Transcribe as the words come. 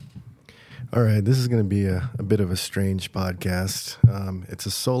All right, this is going to be a bit of a strange podcast. It's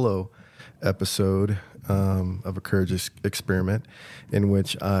a solo episode of a courage experiment in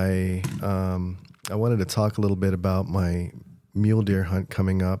which I wanted to talk a little bit about my mule deer hunt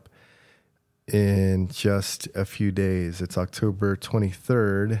coming up in just a few days. It's October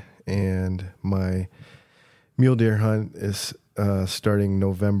 23rd, and my mule deer hunt is starting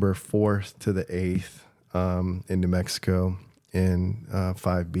November 4th to the 8th in New Mexico in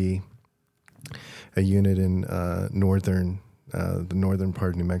 5B. A unit in the northern part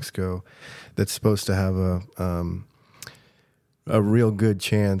of New Mexico that's supposed to have a real good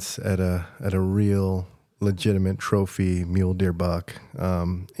chance at a real legitimate trophy mule deer buck.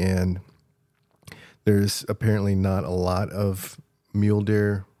 And there's apparently not a lot of mule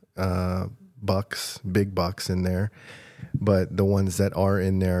deer bucks, big bucks in there, but the ones that are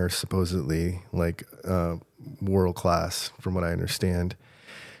in there are supposedly like world class, from what I understand.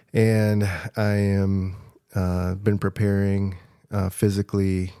 And I am been preparing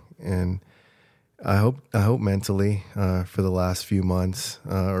physically and I hope mentally for the last few months,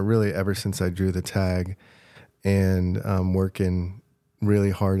 or really ever since I drew the tag, and I'm working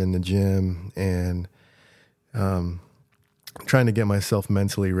really hard in the gym and trying to get myself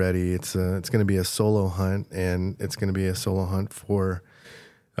mentally ready. It's going to be a solo hunt, and it's going to be a solo hunt for.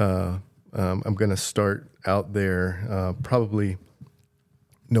 I'm going to start out there probably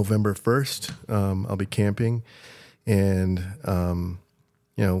November 1st. I'll be camping and,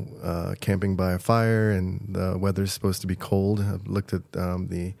 camping by a fire, and the weather's supposed to be cold. I've looked at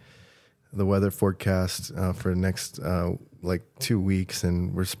the weather forecast for the next 2 weeks,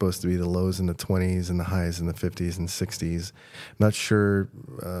 and we're supposed to be the lows in the 20s and the highs in the 50s and 60s. I'm not sure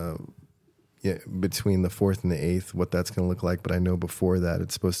between the 4th and the 8th what that's going to look like, but I know before that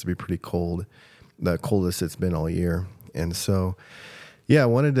it's supposed to be pretty cold, the coldest it's been all year. And so I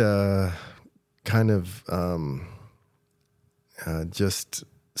wanted to kind of just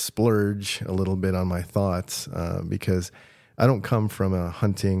splurge a little bit on my thoughts because I don't come from a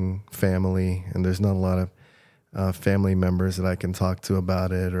hunting family, and there's not a lot of family members that I can talk to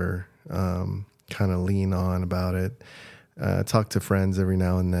about it or kind of lean on about it. I talk to friends every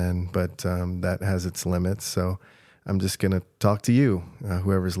now and then, but that has its limits. So I'm just going to talk to you,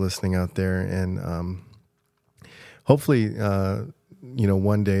 whoever's listening out there, and hopefully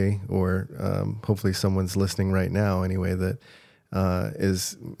one day, or hopefully someone's listening right now anyway, that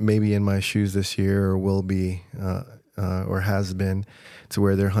is maybe in my shoes this year, or will be, or has been, to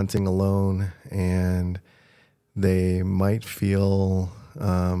where they're hunting alone and they might feel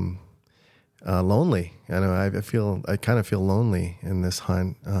lonely. I know I kind of feel lonely in this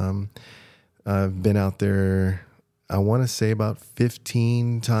hunt. I've been out there, I want to say about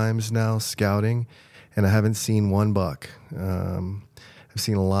 15 times now scouting, and I haven't seen one buck. I've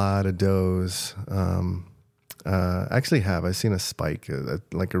seen a lot of does. I've seen a spike,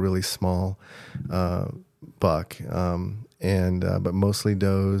 like a really small buck, but mostly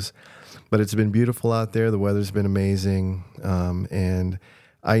does. But it's been beautiful out there. The weather's been amazing, and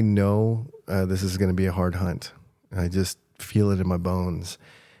I know this is going to be a hard hunt. I just feel it in my bones,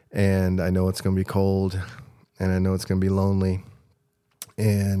 and I know it's going to be cold, and I know it's going to be lonely,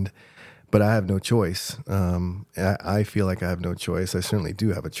 but I have no choice. I feel like I have no choice. I certainly do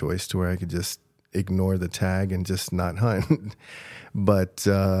have a choice to where I could just ignore the tag and just not hunt. But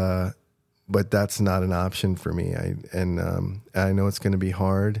that's not an option for me. I know it's going to be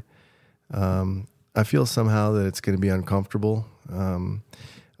hard. I feel somehow that it's going to be uncomfortable.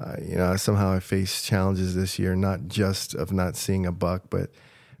 Somehow I face challenges this year, not just of not seeing a buck, but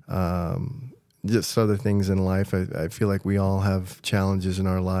just other things in life. I feel like we all have challenges in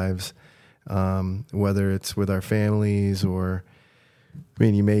our lives. Whether it's with our families, or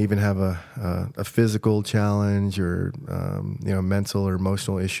you may even have a physical challenge, or mental or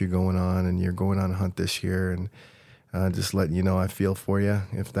emotional issue going on, and you're going on a hunt this year, and just letting you know I feel for you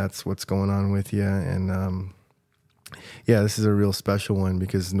if that's what's going on with you. And this is a real special one,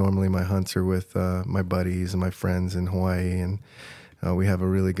 because normally my hunts are with my buddies and my friends in Hawaii, and we have a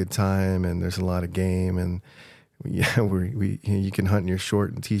really good time, and there's a lot of game, and you can hunt in your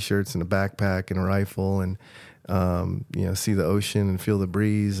short and t-shirts and a backpack and a rifle, and see the ocean and feel the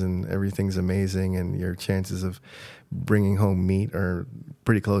breeze, and everything's amazing, and your chances of bringing home meat are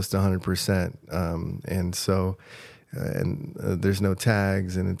pretty close to 100%. And so there's no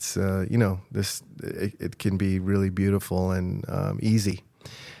tags, and it's it can be really beautiful and easy.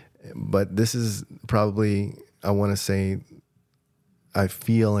 But this is probably, I want to say, I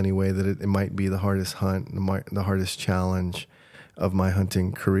feel anyway that it might be the hardest hunt, the hardest challenge of my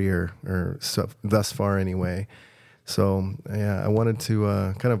hunting career, or so, thus far anyway. So yeah, I wanted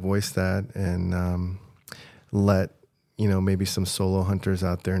to kind of voice that and let maybe some solo hunters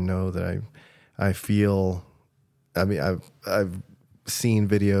out there know that I feel. I mean, I've seen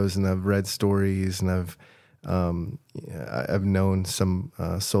videos and I've read stories and I've known some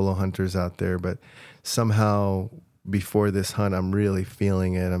solo hunters out there, but somehow before this hunt, I'm really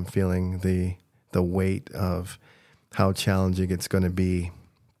feeling it. I'm feeling the weight of how challenging it's going to be.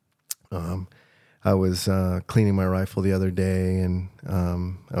 I was cleaning my rifle the other day, and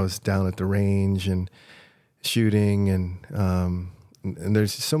I was down at the range and shooting, and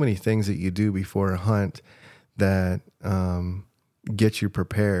there's so many things that you do before a hunt that get you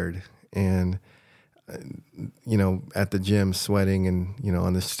prepared. And at the gym, sweating, and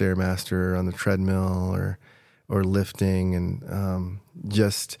on the Stairmaster, or on the treadmill, or lifting, and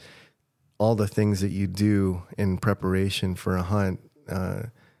just all the things that you do in preparation for a hunt.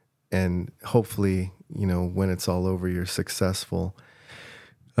 And hopefully, when it's all over, you're successful.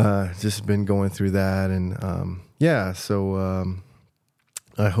 Just been going through that. And, so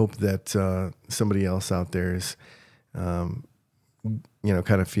I hope that somebody else out there is, kind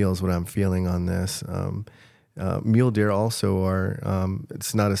of feels what I'm feeling on this. Mule deer also are,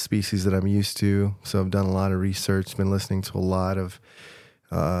 it's not a species that I'm used to. So I've done a lot of research, been listening to a lot of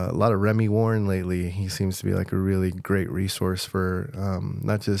Remy Warren lately. He seems to be like a really great resource for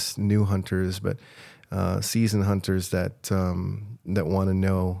not just new hunters, but seasoned hunters that want to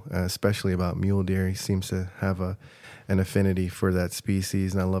know, especially about mule deer. He seems to have an affinity for that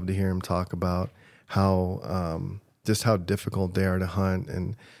species, and I love to hear him talk about how just how difficult they are to hunt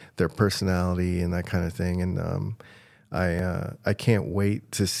and their personality and that kind of thing. And I can't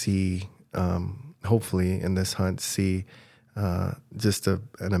wait to see, hopefully in this hunt, see just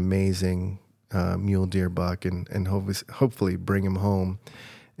an amazing mule deer buck, and hopefully bring him home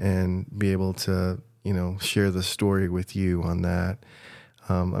and be able to share the story with you on that.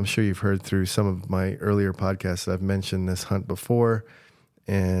 I'm sure you've heard through some of my earlier podcasts that I've mentioned this hunt before,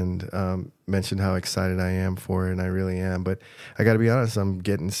 and mentioned how excited I am for it, and I really am. But I got to be honest, I'm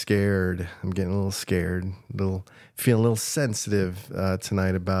getting scared. I'm getting a little scared, feeling a little sensitive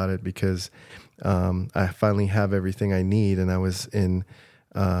tonight about it, because I finally have everything I need, and I was in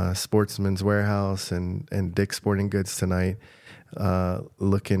Sportsman's Warehouse and Dick's Sporting Goods tonight,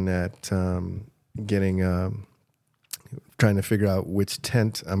 looking at trying to figure out which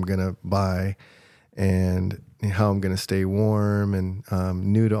tent I'm gonna buy and how I'm gonna stay warm, and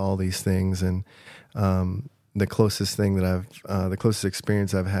new to all these things. And the closest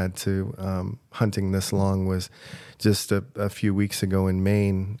experience I've had to hunting this long was just a few weeks ago in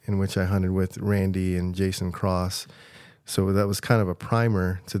Maine, in which I hunted with Randy and Jason Cross. So that was kind of a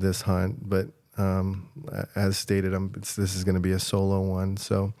primer to this hunt, but as stated, this is going to be a solo one.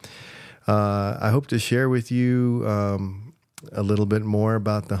 So I hope to share with you a little bit more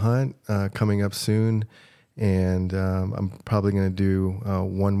about the hunt coming up soon. And I'm probably going to do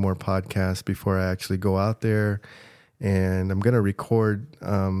one more podcast before I actually go out there. And I'm going to record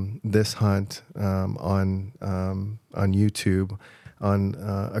this hunt on YouTube, on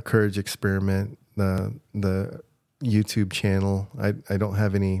a Courage Experiment, the YouTube channel. I don't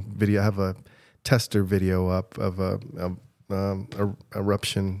have any video. I have a tester video up of a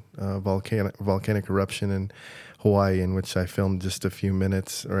eruption, volcanic eruption in Hawaii, in which I filmed just a few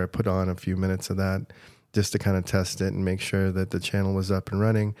minutes, or I put on a few minutes of that, just to kind of test it and make sure that the channel was up and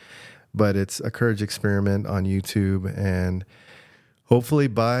running. But it's a Courage Experiment on YouTube, and hopefully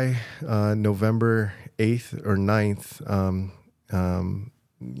by November 8th or 9th,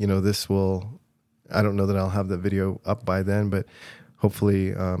 this will, I don't know that I'll have the video up by then, but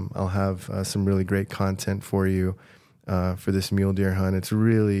hopefully I'll have some really great content for you for this mule deer hunt. It's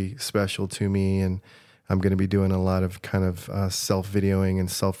really special to me, and I'm going to be doing a lot of kind of self-videoing and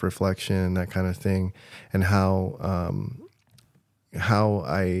self-reflection and that kind of thing, and how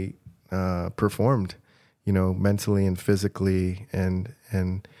I performed, mentally and physically, and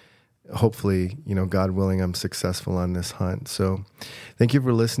hopefully, God willing, I'm successful on this hunt. So thank you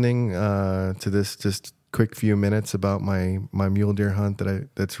for listening to this just quick few minutes about my mule deer hunt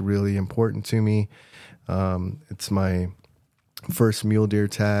that's really important to me. It's my first mule deer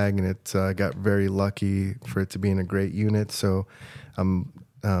tag, and I got very lucky for it to be in a great unit. So I'm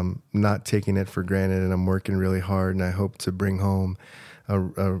not taking it for granted, and I'm working really hard, and I hope to bring home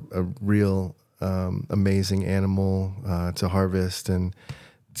a real amazing animal to harvest, and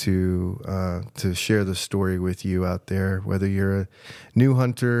to share the story with you out there, whether you're a new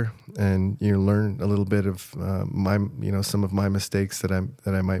hunter and you learn a little bit of some of my mistakes that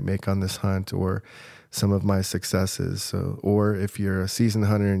I might make on this hunt, or some of my successes. So, or if you're a seasoned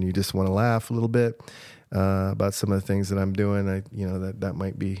hunter and you just want to laugh a little bit, about some of the things that I'm doing. That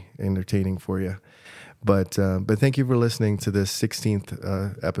might be entertaining for you. But thank you for listening to this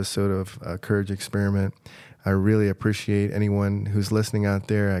 16th episode of Courage Experiment. I really appreciate anyone who's listening out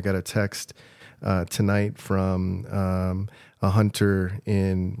there. I got a text tonight from a hunter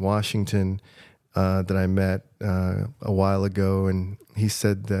in Washington that I met a while ago, and he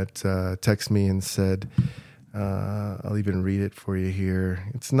said that texted me and said, I'll even read it for you here.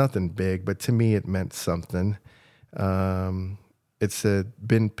 It's nothing big, but to me it meant something. It said,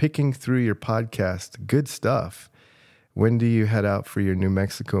 "Been picking through your podcast. Good stuff. When do you head out for your New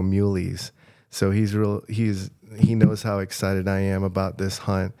Mexico muleys?" So he knows how excited I am about this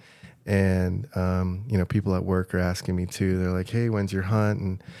hunt. And, people at work are asking me too. They're like, "Hey, when's your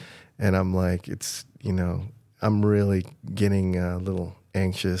hunt?" And I'm like, I'm really getting a little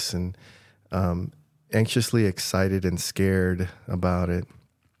anxious and, anxiously excited and scared about it.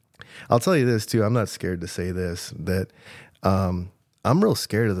 I'll tell you this too. I'm not scared to say this, that, I'm real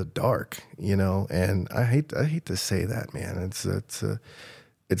scared of the dark, and I hate to say that, man.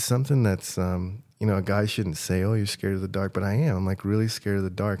 It's something that's, a guy shouldn't say, "Oh, you're scared of the dark," but I am. I'm like really scared of the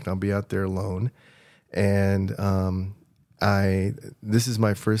dark, and I'll be out there alone. And, this is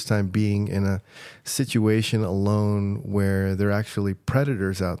my first time being in a situation alone where there are actually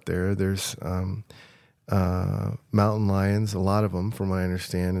predators out there. There's, mountain lions, a lot of them from what I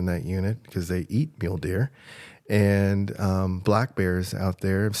understand in that unit, because they eat mule deer, and black bears out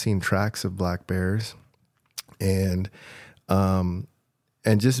there. I've seen tracks of black bears, and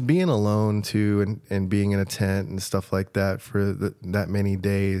just being alone too, and being in a tent and stuff like that for that many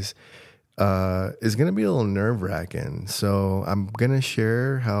days is going to be a little nerve-wracking. So I'm going to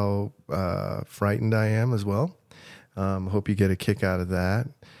share how frightened I am as well. Hope you get a kick out of that.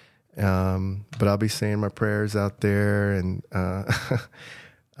 But I'll be saying my prayers out there, and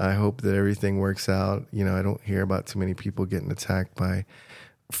I hope that everything works out. I don't hear about too many people getting attacked by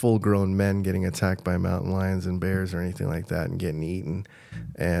full-grown men, getting attacked by mountain lions and bears or anything like that and getting eaten.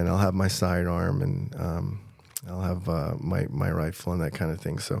 And I'll have my sidearm, and I'll have my rifle and that kind of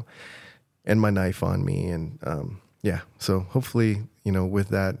thing. So, and my knife on me, and so hopefully, with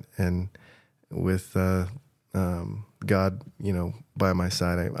that and with God, by my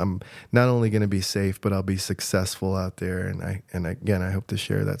side, I'm not only going to be safe, but I'll be successful out there. And again, I hope to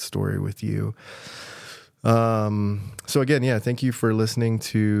share that story with you. So again, thank you for listening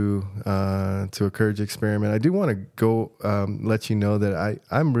to A Courage Experiment. I do want to go, let you know that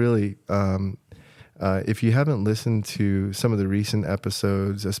I'm really, if you haven't listened to some of the recent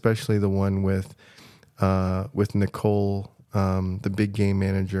episodes, especially the one with Nicole, the big game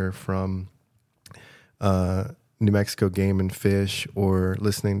manager from, New Mexico Game and Fish, or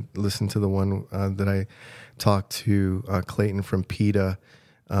listen to the one that I talked to Clayton from PETA,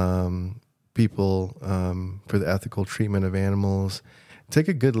 people for the ethical treatment of animals. Take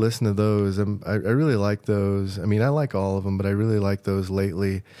a good listen to those. I really like those. I mean, I like all of them, but I really like those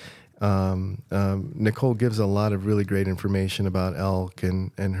lately. Nicole gives a lot of really great information about elk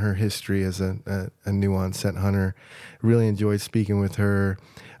and her history as a new onset hunter. Really enjoyed speaking with her.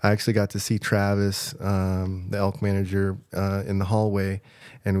 I actually got to see Travis, the elk manager, in the hallway,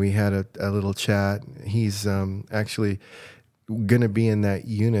 and we had a little chat. He's actually going to be in that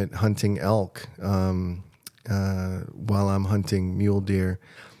unit hunting elk while I'm hunting mule deer.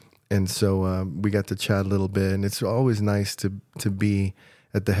 And so we got to chat a little bit, and it's always nice to be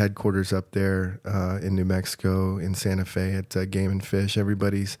at the headquarters up there in New Mexico, in Santa Fe at Game and Fish.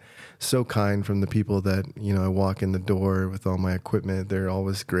 Everybody's so kind, from the people that, I walk in the door with all my equipment. They're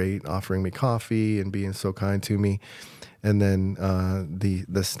always great, offering me coffee and being so kind to me. And then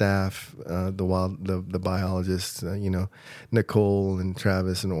the staff, the biologists, Nicole and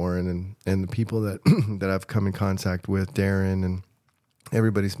Travis and Oren and the people that that I've come in contact with, Darren, and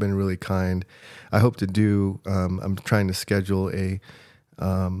everybody's been really kind. I hope to do. I'm trying to schedule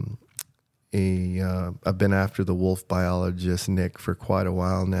I've been after the wolf biologist, Nick, for quite a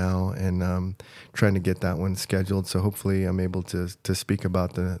while now, and trying to get that one scheduled. So hopefully I'm able to speak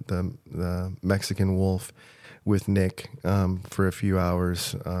about the Mexican wolf with Nick for a few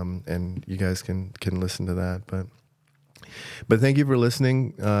hours, and you guys can listen to that. But thank you for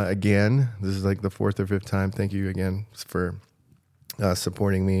listening again. This is like the fourth or fifth time. Thank you again for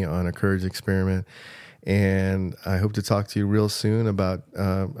supporting me on A Courage Experiment. And I hope to talk to you real soon about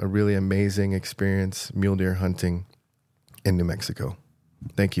a really amazing experience mule deer hunting in New Mexico.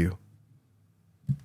 Thank you.